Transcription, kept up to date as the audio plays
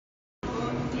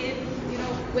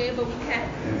wherever we can.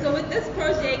 So with this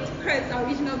project, Chris, our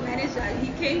regional manager,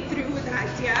 he came through with the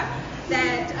idea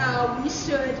that we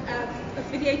should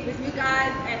affiliate with you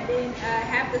guys and then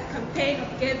have this campaign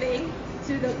of giving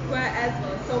to the poor as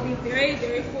well. So we're very,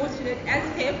 very fortunate as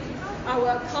HIP.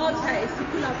 Our culture is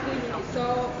Tikuna Kunye.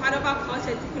 So part of our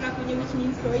culture is Tikuna Kunye, which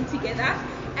means growing together.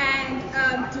 And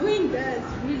doing this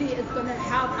really is going to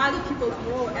help other people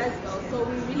grow as well. So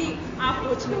we really are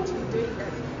fortunate to be doing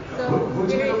this. So we're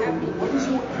very happy. What is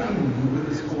your aim with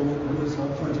this whole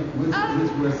project with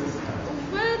Rosestad?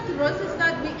 With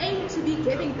Rosestad, we aim to be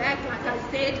giving back, like I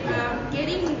said,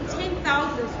 getting 10,000,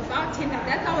 about 10,000.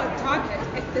 That's our target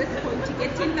at this point, to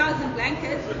get 10,000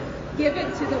 blankets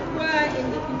given to the poor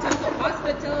in terms of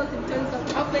hospitals, in terms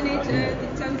of orphanages,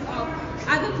 in terms of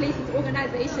other places,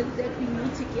 organizations that we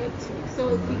need to give to.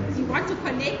 So we want to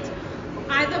connect,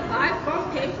 either buy from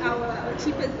PEP, our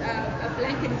cheapest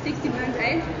blanket is 69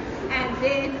 rand, and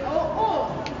then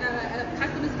or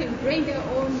customers can bring their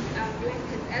own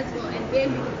blankets as well, and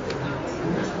then we can put it out.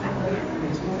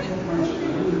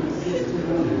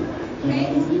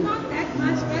 It's not that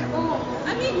much at all.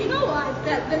 I mean, you know what?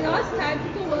 The last time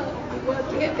people were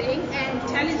giving and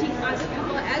challenging other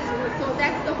people as well. So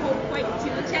that's the whole point.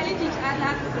 Challenge each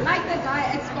other, like the guy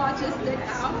at Spa just did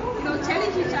now.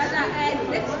 Challenge each other and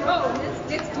let's go.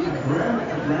 Let's do this.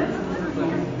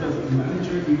 Does the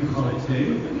manager in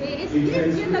Gauteng? Yes, I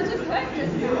just heard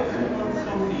just now.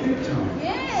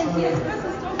 Yes, Chris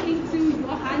is talking to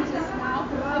Johan just now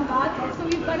about it. So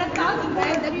we've got 1,000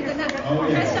 rand that we're going to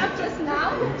cash up just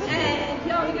now, and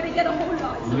we're going to get a whole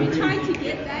lot. So we're trying to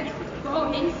get that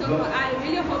going. So I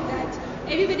really hope that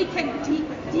everybody can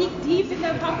dig deep in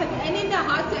their pocket and in their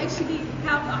heart to actually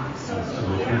help out.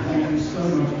 Thank you so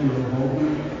much for your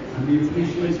involvement, and we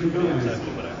appreciate you guys.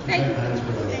 Thank you.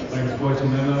 Thanks,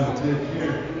 Buite-uitsending. Take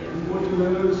care.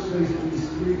 Buite-uitsending says the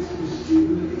streets is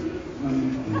stupid, and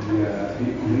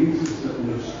the